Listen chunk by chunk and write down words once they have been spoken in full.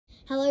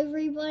Hello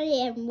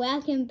everybody and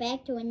welcome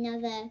back to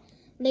another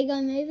Lego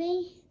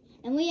movie.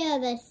 And we are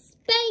the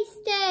Space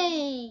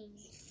Team!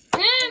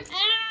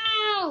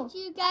 Ow! What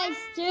you guys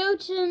do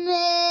to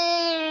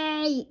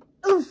me?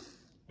 Oof!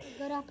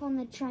 Got up on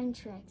the train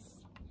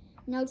tracks.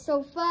 Not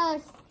so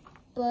fast,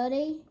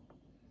 buddy.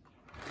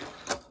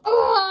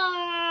 Oh!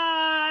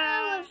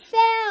 I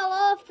fell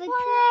off the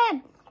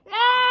tram!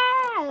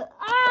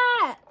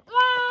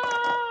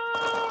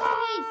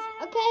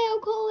 Okay, I'll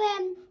call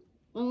them.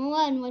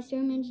 111, what's your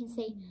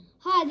emergency?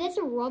 Hi, there's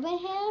a robber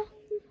here.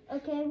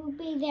 Okay, we'll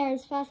be there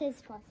as fast as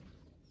possible.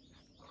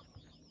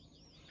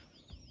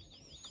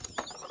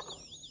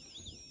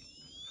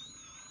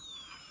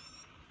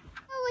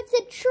 Oh, it's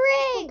a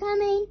trick!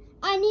 Coming.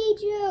 I need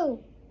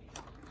you.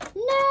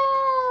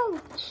 No!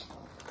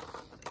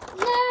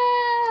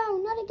 No!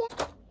 Not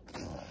again.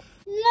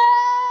 No!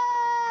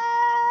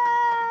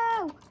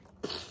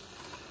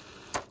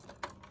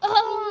 Oh!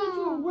 I need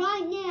you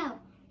right now.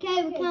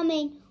 Okay, we're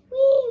coming.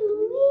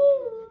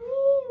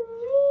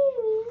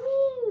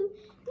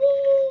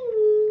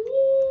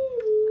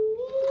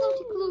 Got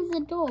to close the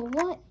door.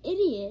 What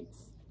idiots?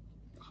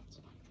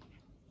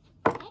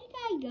 Bad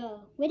guy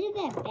go? Where did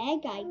that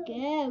bad guy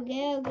go?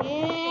 Go!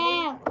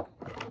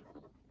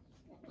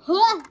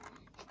 Huh?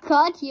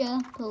 Caught ya,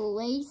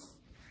 police.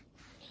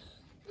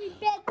 We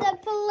bet the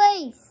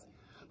police.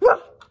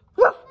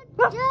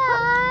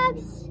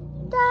 Dogs!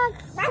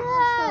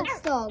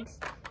 Dogs!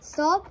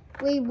 Stop,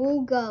 we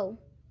will go.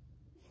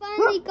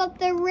 Finally got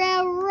the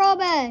real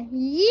robber.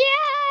 Yes!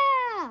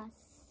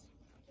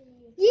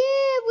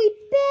 Yeah, we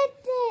bet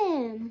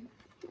them.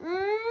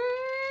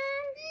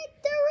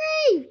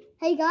 Victory!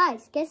 Hey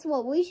guys, guess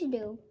what we should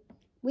do?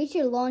 We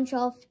should launch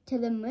off to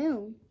the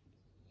moon.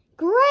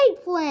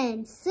 Great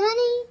plan,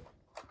 Sunny.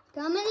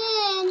 Coming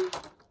in.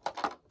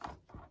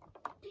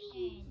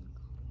 10,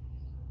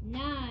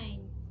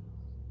 9,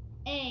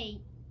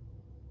 8,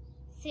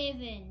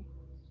 7,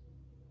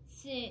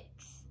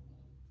 6,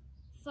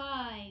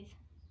 5,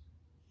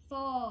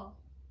 4,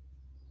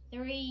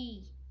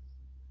 3,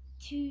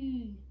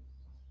 2,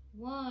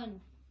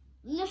 1.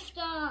 Lift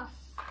off.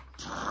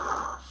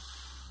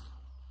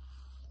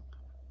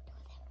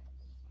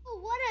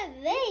 What are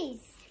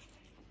these?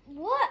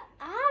 What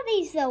are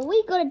these though?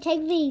 We gotta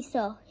take these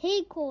to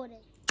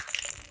headquarters.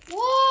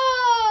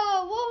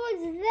 Whoa! What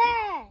was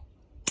that?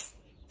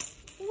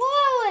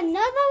 Whoa!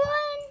 Another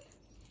one?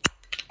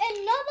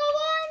 Another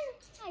one?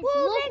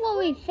 Whoa, look what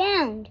we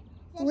found.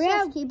 Let's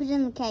just keep it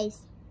in the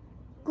case.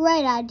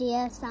 Great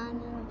idea,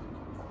 Simon.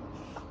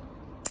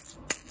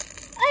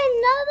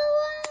 Another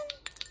one?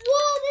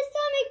 Whoa, this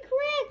time it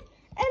cracked.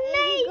 Amazing.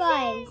 Hey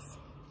guys,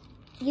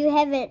 you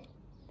have it.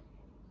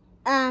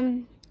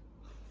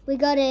 We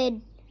got it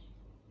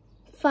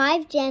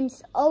 5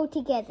 gems all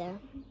together.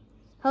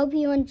 Hope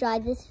you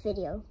enjoyed this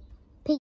video.